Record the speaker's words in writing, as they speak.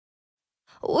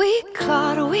We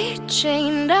clawed, we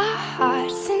chained our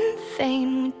hearts in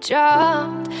vain. We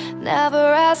jumped, never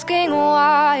asking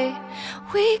why.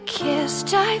 We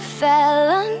kissed, I fell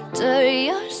under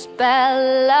your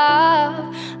spell,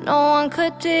 love. No one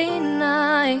could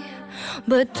deny.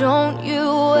 But don't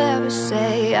you ever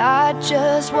say I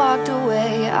just walked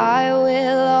away. I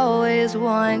will always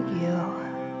want you.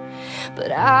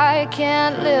 But I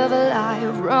can't live a lie,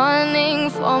 running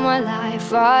for my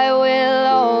life. I will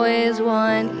always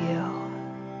want you.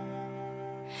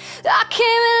 I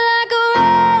came in like a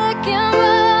wrecking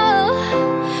ball.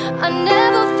 I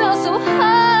never felt so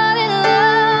hard in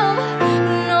love.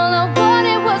 And all I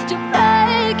wanted was to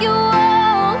break your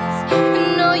walls.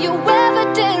 And all you ever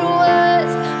did was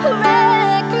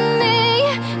wreck me.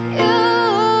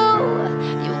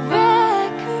 You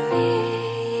wreck me.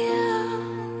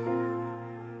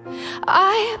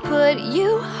 I put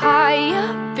you high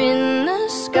up in the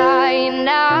sky.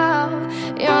 Now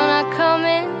you're not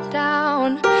coming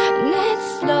down. And it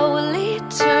slowly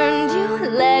turned, you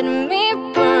let me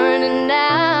burn. And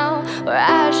now we're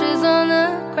ashes on the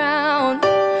ground.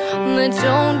 But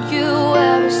don't you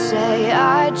ever say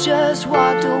I just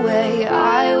walked away.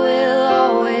 I will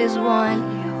always want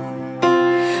you.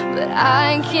 But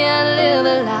I can't live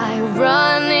a lie,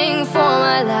 running for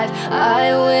my life.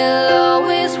 I will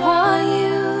always want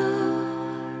you.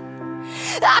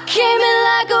 I came in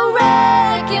like a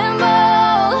wrecking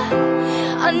ball.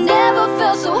 I never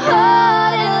felt so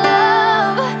hard in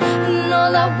love. And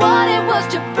all I wanted was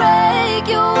to break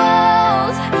your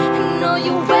walls. And all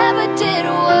you ever did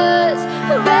was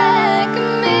wreck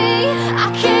me. I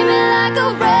came in like a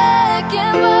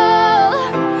wrecking ball.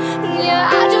 Yeah,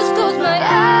 I just closed my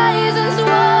eyes and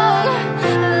swung.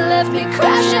 Left me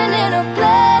crashing in a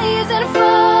blazing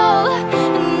fall.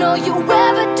 And all you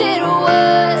ever did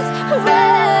was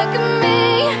wreck me.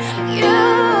 You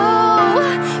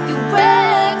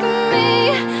wreck me.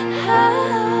 Oh.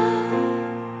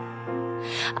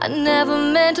 I never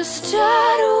meant to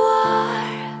start a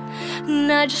war,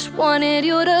 and I just wanted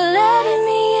you to let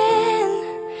me in.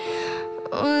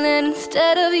 And then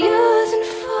instead of using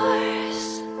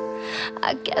force,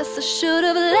 I guess I should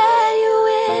have let you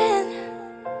in.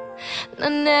 I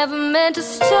never meant to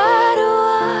start a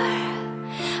war,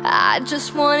 I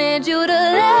just wanted you to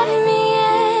let me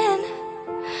in.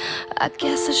 I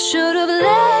guess I should have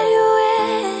let you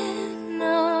in.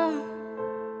 No.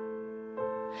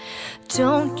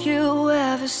 Don't you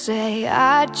ever say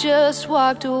I just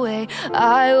walked away.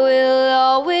 I will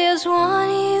always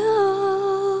want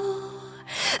you.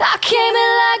 I came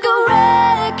in like a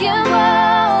wrecking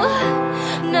ball,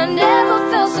 and I never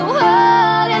felt so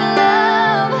hard in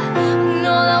love. And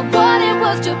all I wanted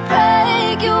was to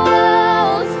break your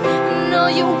walls. And all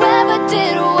you ever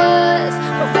did was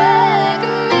wreck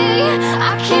me.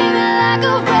 I came in like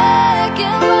a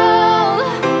wrecking ball.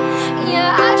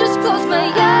 Yeah, I just closed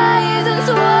my eyes and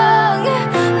swung.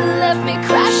 Left me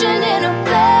crashing in a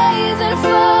blazing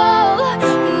fall.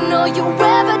 And all you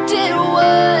ever did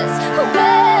was